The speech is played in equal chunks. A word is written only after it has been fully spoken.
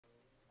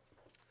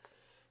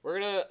We're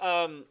going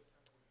to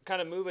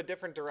kind of move a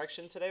different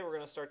direction today. We're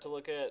going to start to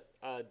look at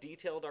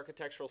detailed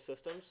architectural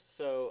systems.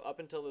 So up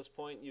until this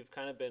point, you've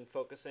kind of been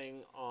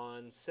focusing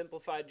on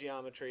simplified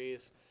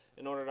geometries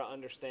in order to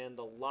understand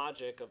the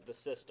logic of the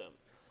system.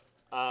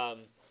 Um,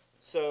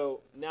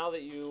 so now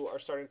that you are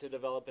starting to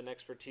develop an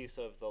expertise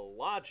of the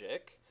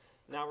logic,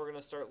 now we're going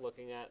to start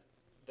looking at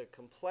the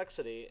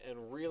complexity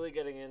and really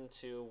getting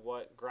into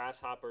what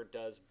Grasshopper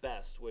does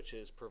best, which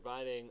is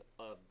providing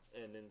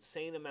an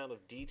insane amount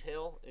of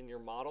detail in your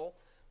model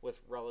with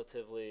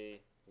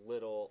relatively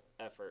little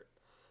effort.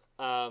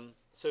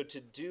 So to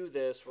do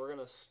this, we're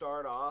going to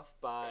start off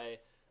by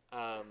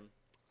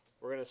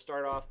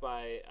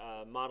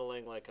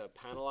modeling like a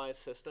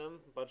panelized system,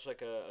 much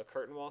like a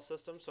curtain wall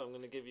system. So I'm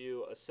going to give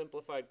you a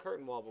simplified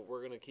curtain wall, but we're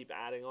going to keep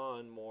adding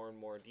on more and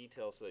more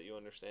details so that you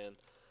understand,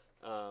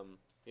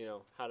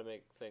 how to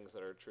make things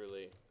that are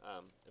truly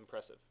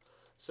impressive.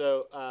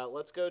 So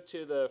let's go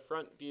to the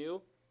front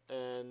view,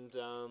 and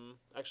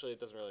actually it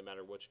doesn't really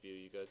matter which view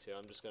you go to.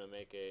 I'm just going to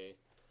make a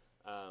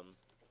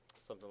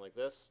something like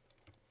this,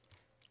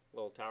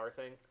 little tower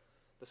thing.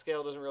 The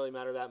scale doesn't really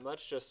matter that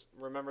much. Just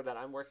remember that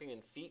I'm working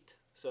in feet,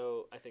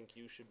 so I think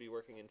you should be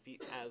working in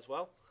feet as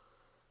well.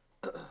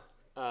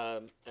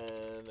 And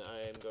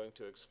I am going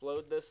to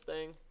explode this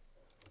thing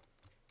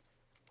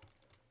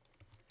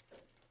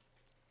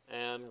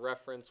and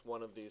reference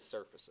one of these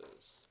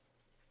surfaces.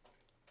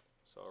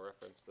 So I'll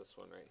reference this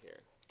one right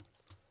here.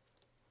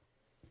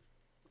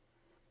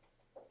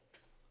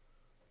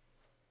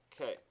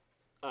 Okay.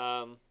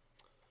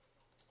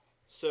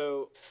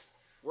 So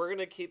we're going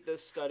to keep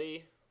this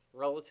study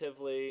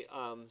relatively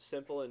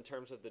simple in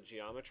terms of the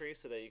geometry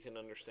so that you can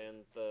understand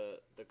the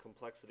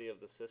complexity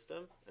of the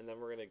system. And then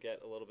we're going to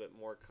get a little bit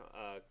more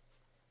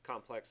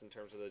complex in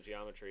terms of the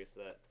geometry so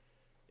that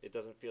it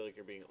doesn't feel like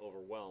you're being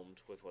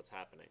overwhelmed with what's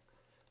happening.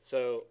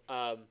 So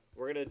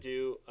we're going to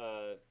do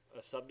a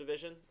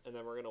subdivision, and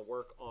then we're going to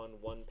work on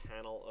one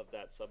panel of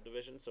that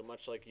subdivision. So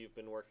much like you've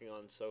been working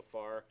on so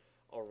far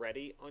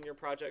already on your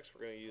projects,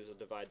 we're going to use a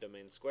divide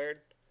domain squared,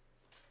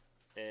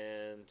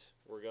 and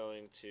we're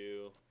going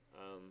to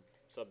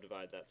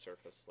subdivide that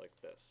surface like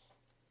this.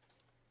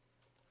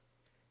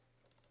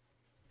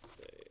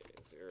 Say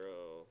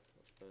 0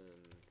 less than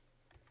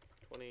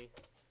 20.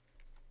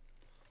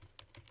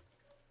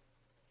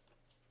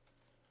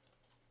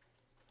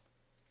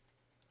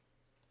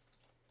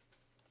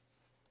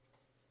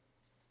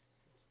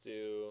 Let's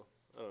do,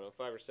 I don't know,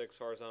 5 or 6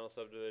 horizontal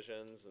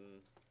subdivisions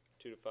and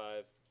 2 to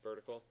 5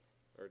 vertical,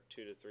 or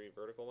 2 to 3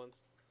 vertical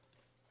ones.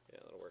 Yeah,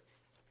 that'll work.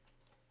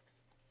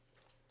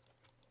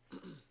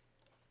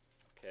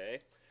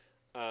 Okay.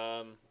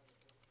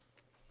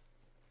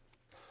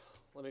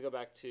 Let me go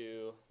back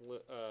to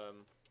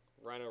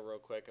Rhino real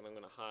quick, and I'm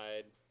going to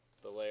hide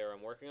the layer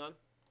I'm working on.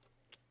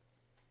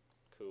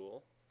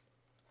 Cool.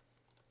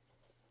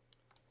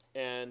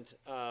 And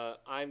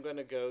I'm going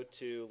to go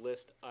to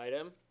list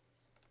item,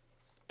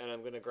 and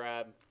I'm going to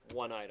grab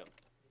one item.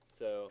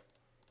 So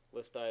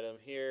list item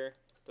here,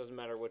 doesn't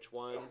matter which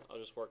one, I'll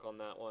just work on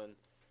that one.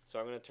 So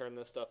I'm going to turn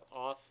this stuff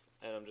off,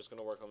 and I'm just going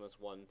to work on this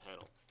one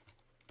panel.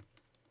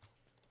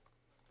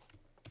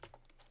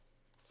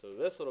 So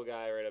this little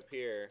guy right up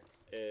here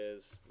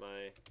is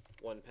my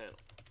one panel.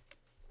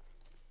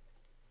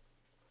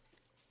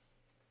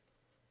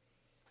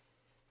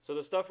 So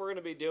the stuff we're going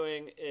to be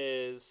doing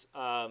is,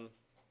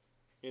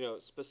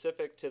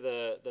 specific to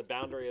the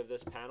boundary of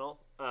this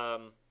panel.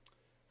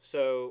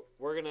 So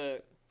we're going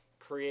to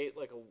create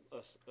like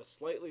a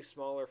slightly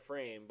smaller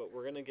frame, but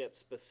we're going to get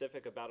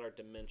specific about our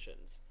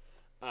dimensions.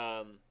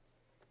 How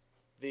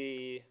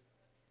do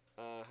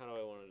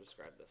I want to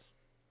describe this?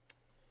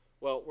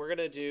 Well, we're going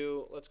to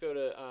do, let's go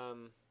to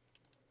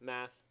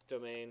math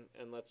domain,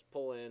 and let's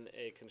pull in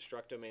a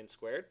construct domain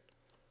squared.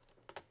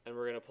 And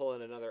we're going to pull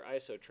in another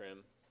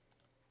isotrim.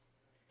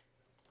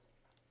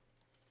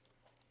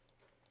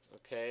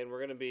 Okay, and we're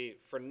going to be,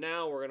 for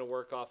now, we're going to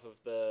work off of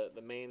the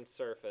main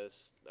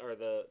surface, or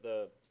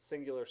the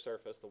singular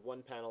surface, the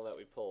one panel that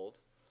we pulled.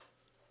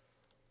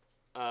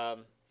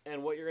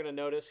 And what you're going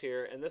to notice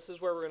here, and this is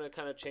where we're going to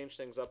kind of change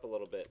things up a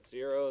little bit.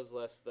 0 is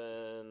less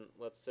than,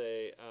 let's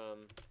say,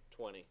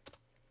 20.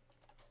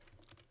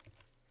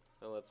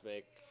 And let's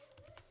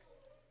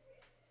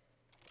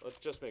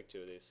just make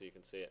 2 of these so you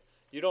can see it.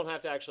 You don't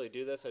have to actually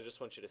do this, I just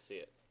want you to see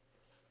it.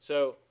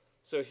 So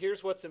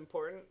here's what's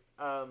important.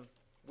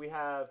 We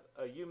have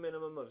a U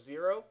minimum of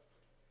 0,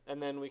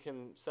 and then we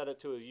can set it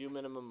to a U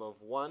minimum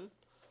of 1,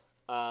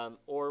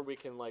 or we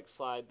can like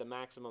slide the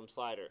maximum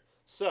slider.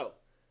 So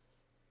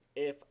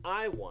if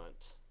I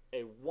want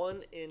a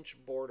 1-inch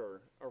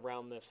border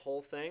around this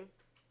whole thing,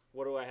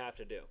 what do I have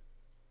to do?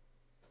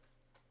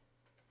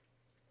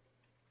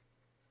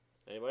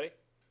 Anybody?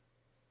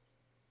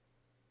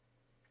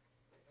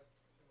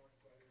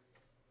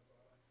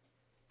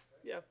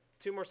 Yeah,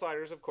 2 more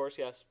sliders, of course,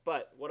 yes.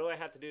 But what do I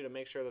have to do to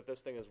make sure that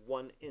this thing is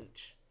 1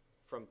 inch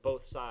from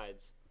both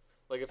sides?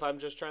 Like if I'm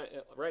just trying,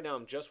 right now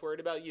I'm just worried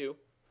about you,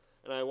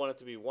 and I want it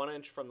to be 1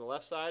 inch from the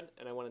left side,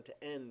 and I want it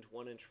to end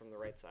 1 inch from the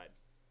right side.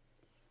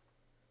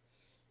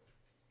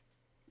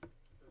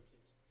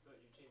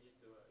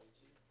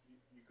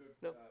 could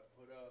No.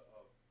 put a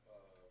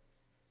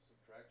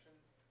subtraction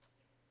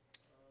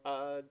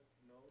Uh,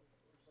 node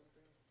or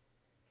something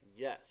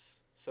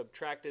yes.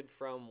 Subtracted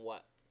from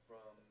what?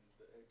 from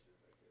the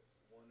edges, I guess.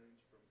 1 inch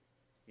from.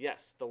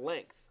 Yes, the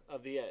length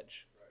of the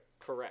edge. Right.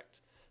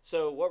 Correct.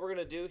 So what we're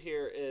going to do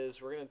here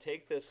is we're going to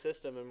take this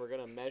system and we're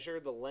going to measure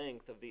the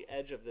length of the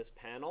edge of this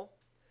panel,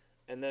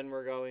 and then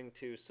we're going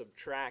to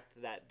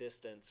subtract that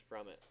distance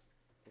from it.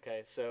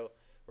 Okay, so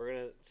we're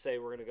going to say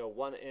we're going to go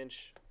 1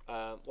 inch.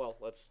 Well,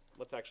 let's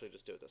actually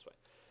just do it this way.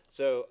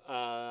 So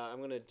I'm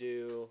going to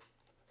do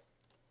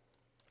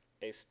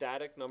a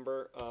static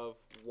number of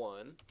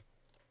 1.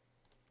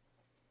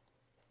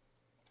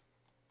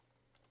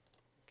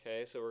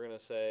 Okay, so we're going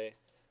to say,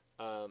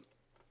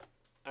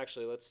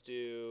 actually, let's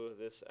do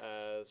this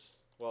as,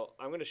 well,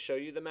 I'm going to show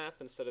you the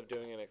math instead of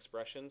doing an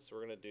expression. So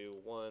we're going to do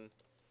 1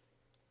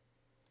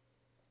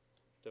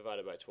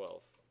 divided by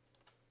 12.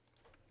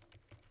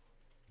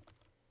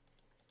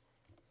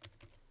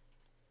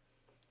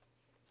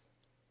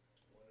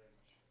 1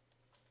 inch.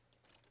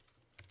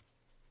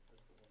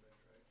 That's the 1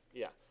 inch, right?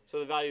 Yeah. So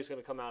the value is going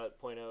to come out at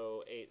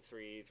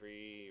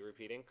 0.0833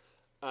 repeating.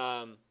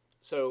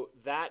 So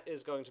that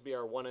is going to be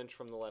our 1 inch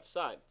from the left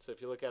side. So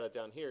if you look at it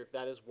down here,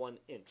 that is 1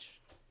 inch.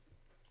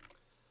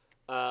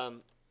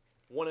 1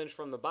 inch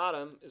from the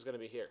bottom is going to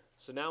be here.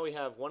 So now we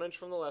have 1 inch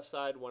from the left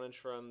side, 1 inch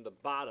from the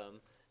bottom,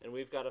 and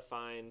we've got to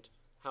find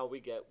how we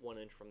get 1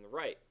 inch from the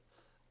right.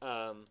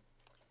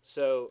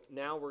 So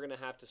now we're going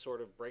to have to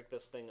sort of break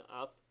this thing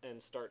up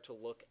and start to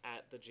look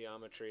at the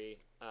geometry,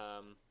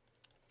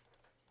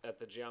 at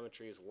the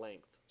geometry's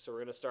length. So we're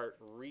going to start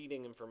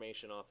reading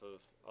information off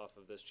of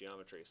this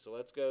geometry. So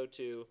let's go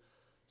to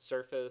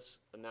Surface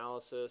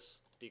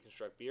Analysis,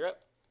 Deconstruct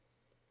BREP.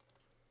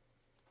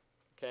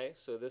 Okay,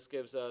 so this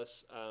gives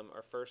us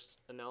our first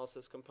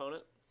analysis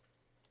component.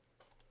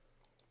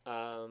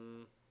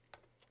 Trying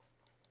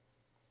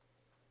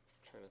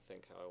to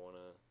think how I want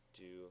to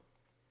do.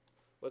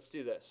 Let's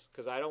do this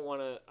because I don't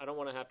want to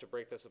have to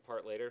break this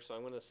apart later. So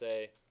I'm going to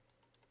say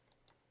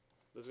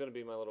this is going to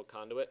be my little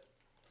conduit.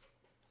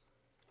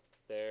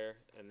 There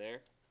and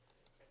there.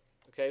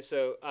 Okay,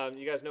 so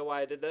you guys know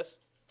why I did this?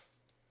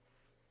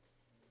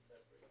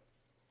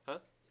 Huh?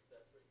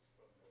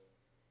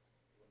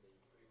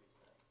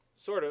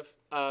 Sort of.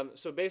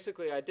 So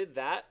basically, I did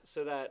that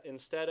so that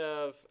instead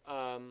of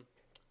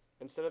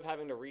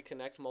having to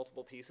reconnect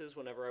multiple pieces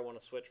whenever I want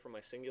to switch from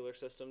my singular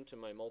system to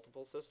my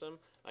multiple system,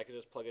 I can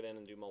just plug it in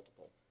and do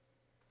multiple.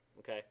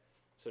 Okay,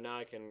 so now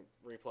I can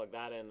replug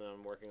that in, and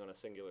I'm working on a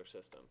singular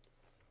system.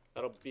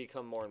 That'll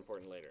become more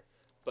important later.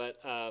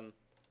 But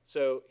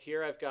so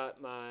here I've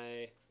got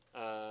my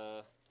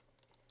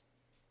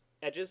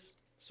edges.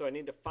 So I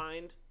need to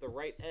find the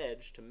right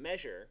edge to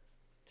measure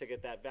to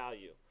get that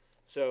value.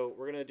 So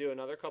we're going to do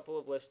another couple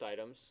of list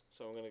items.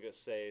 So I'm going to go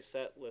say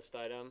set list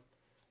item.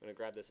 I'm going to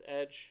grab this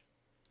edge.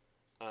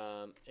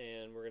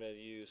 And we're going to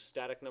use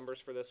static numbers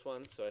for this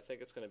one. So I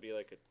think it's going to be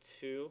like a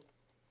 2.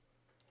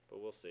 But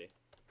we'll see.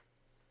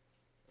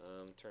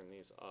 Turn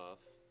these off.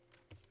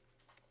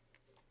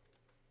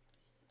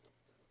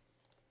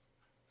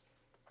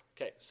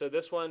 Okay, so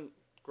this one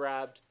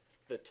grabbed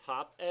the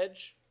top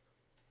edge,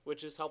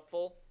 which is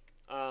helpful.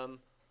 And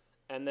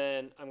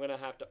then I'm going to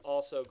have to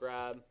also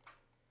grab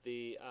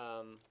the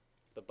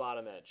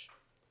bottom edge.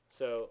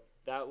 So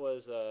that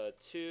was a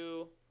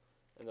 2,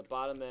 and the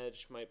bottom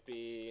edge might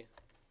be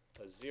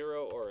a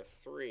 0 or a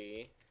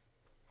 3.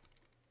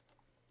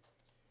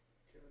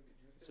 Kevin, did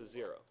you It's say a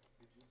 0.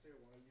 Did you say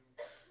why you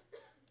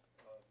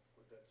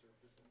put that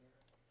surface in there?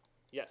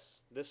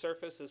 Yes, this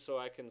surface is so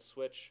I can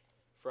switch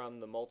from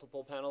the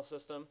multiple panel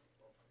system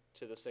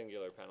to the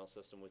singular panel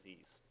system with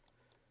ease.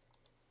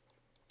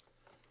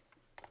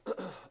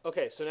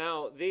 Okay, so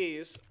now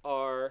these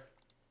are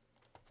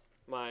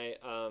my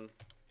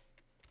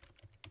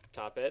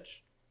top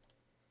edge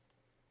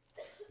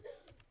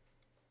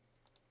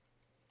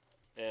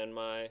and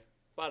my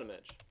bottom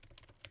edge.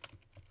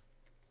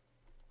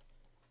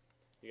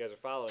 You guys are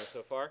following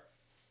so far?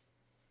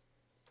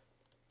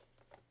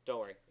 Don't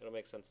worry, it'll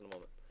make sense in a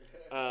moment.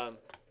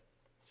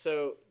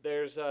 So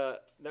there's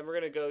then we're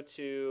going to go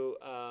to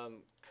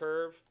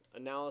curve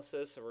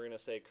analysis, and we're going to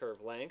say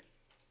curve length.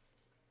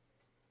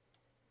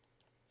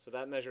 So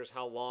that measures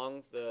how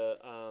long the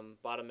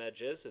bottom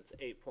edge is. It's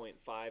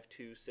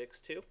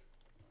 8.5262.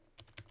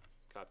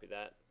 Copy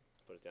that,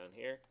 put it down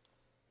here.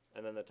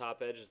 And then the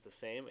top edge is the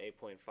same,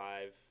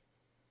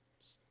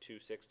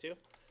 8.5262.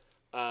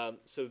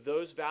 So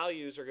those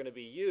values are going to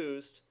be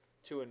used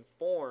to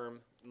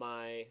inform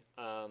my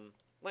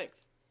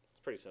length. It's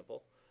pretty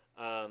simple.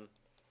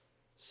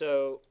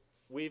 So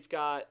we've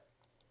got,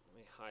 let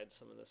me hide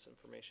some of this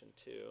information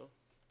too.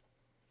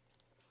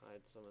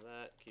 Hide some of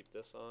that, keep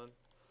this on.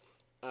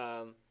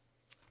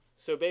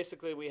 So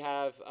basically we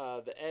have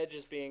the edge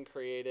is being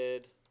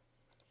created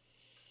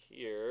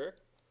here,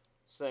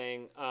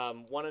 saying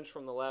 1 inch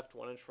from the left,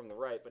 1 inch from the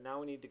right, but now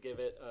we need to give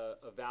it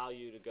a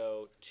value to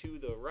go to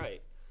the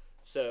right.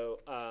 So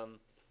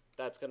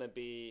that's going to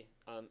be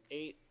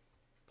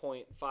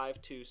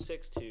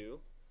 8.5262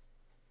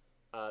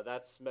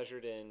 that's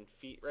measured in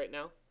feet right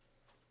now,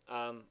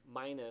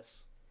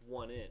 minus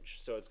 1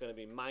 inch. So it's going to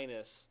be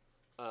minus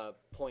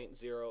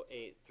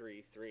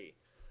 0.0833.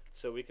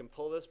 So we can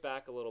pull this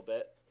back a little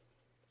bit,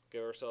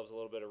 give ourselves a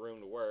little bit of room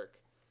to work,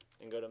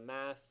 and go to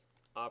Math,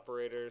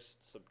 Operators,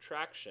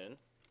 Subtraction.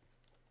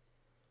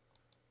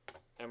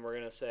 And we're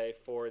going to say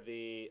for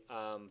the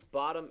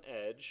bottom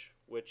edge,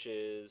 which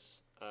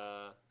is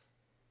the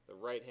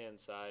right-hand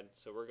side,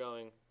 so we're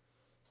going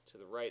to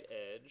the right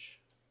edge.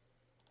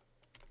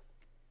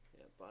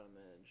 Yeah, bottom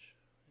edge,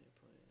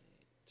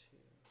 8.82.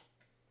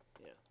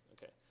 Yeah,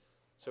 okay.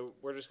 So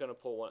we're just going to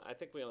pull one. I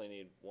think we only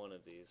need one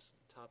of these.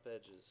 Top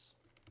edge is...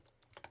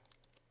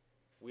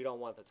 We don't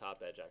want the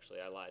top edge,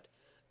 actually. I lied.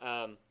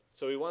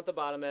 So we want the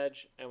bottom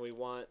edge, and we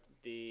want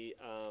the...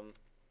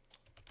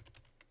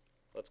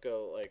 let's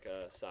go like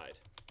side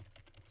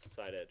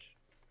edge.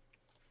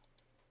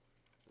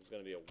 This is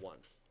going to be a 1.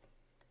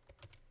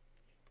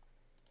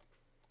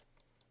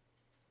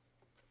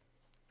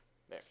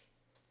 There.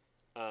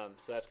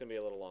 So that's going to be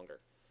a little longer.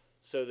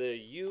 So the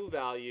U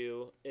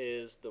value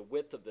is the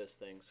width of this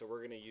thing. So we're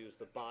going to use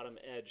the bottom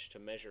edge to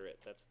measure it.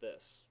 That's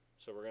this.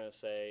 So we're going to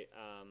say,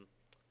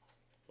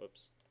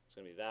 whoops, it's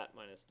going to be that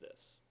minus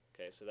this.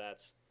 Okay, so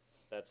that's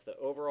the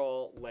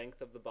overall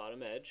length of the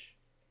bottom edge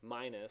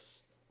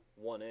minus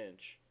 1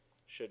 inch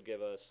should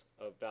give us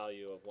a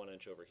value of 1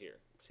 inch over here.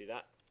 See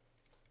that?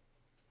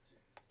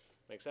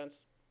 Make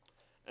sense?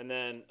 And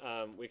then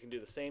we can do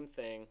the same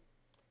thing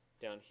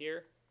down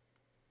here.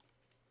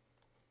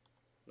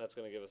 That's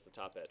going to give us the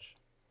top edge.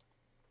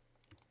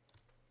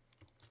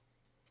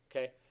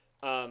 Okay.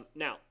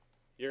 Now,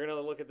 you're going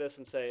to look at this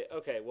and say,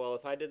 okay, well,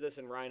 if I did this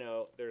in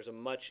Rhino, there's a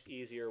much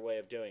easier way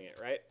of doing it,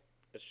 right?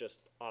 It's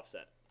just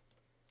offset.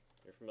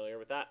 You're familiar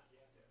with that?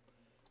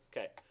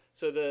 Okay.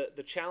 So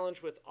the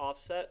challenge with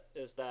offset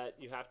is that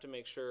you have to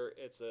make sure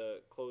it's a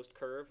closed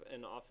curve,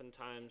 and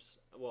oftentimes,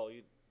 well,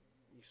 you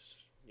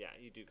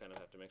do kind of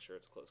have to make sure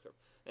it's a closed curve.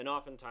 And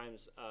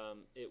oftentimes,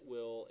 it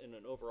will, in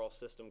an overall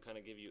system, kind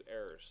of give you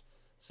errors.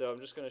 So I'm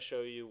just going to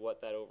show you what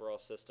that overall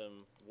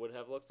system would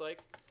have looked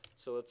like.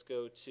 So let's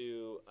go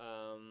to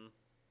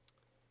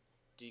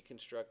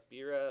deconstruct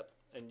BREP.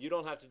 And you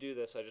don't have to do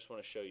this, I just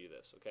want to show you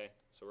this, okay?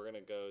 So we're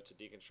going to go to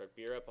deconstruct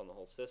BREP on the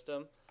whole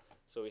system.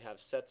 So we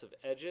have sets of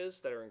edges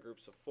that are in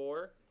groups of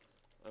 4.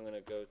 I'm going to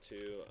go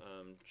to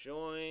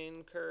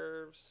join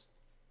curves,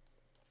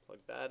 plug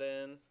that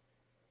in,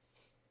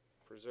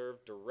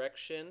 preserve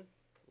direction.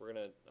 We're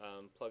going to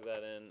plug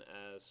that in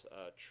as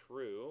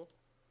true.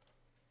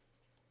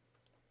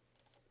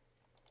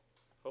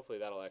 Hopefully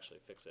that'll actually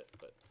fix it,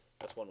 but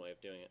that's one way of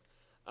doing it.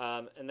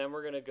 And then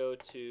we're going to go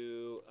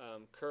to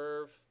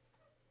curve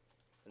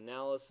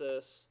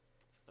analysis,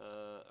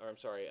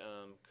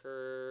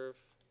 curve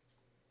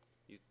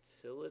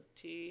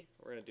utility.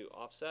 We're going to do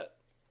offset.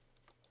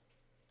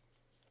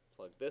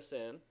 Plug this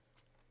in.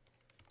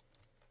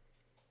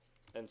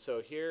 And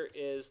so here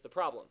is the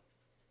problem.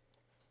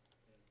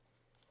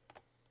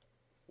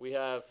 We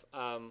have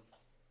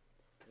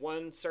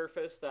one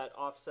surface that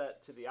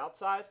offset to the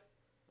outside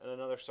and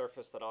another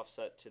surface that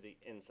offset to the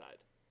inside.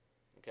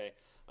 Okay.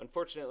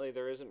 Unfortunately,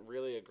 there isn't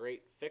really a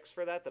great fix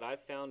for that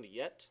I've found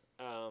yet.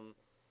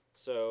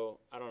 So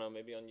I don't know,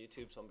 maybe on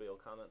YouTube somebody will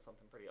comment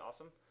something pretty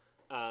awesome.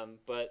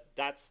 But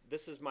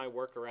this is my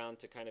workaround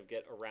to kind of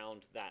get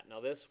around that. Now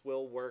this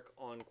will work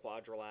on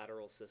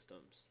quadrilateral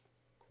systems.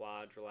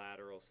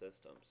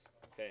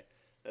 Okay,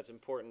 that's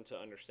important to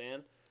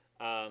understand.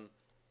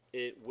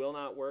 It will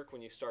not work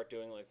when you start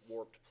doing like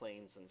warped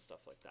planes and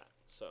stuff like that.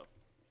 So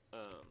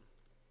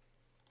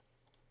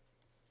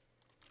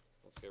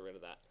let's get rid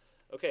of that.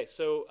 Okay,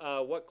 so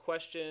what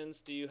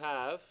questions do you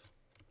have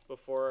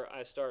before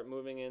I start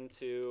moving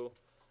into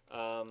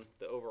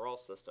the overall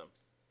system?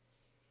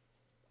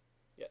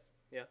 Yes.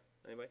 Yeah.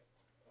 Anybody?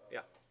 Yeah.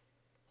 I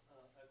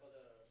got a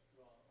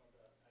wrong on the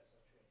ISO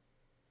tree,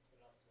 the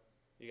last one.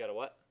 You got a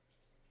what?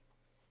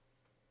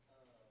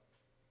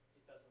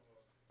 It doesn't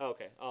work. Oh,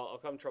 okay. I'll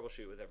come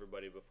troubleshoot with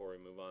everybody before we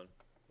move on.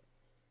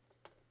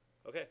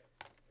 Okay.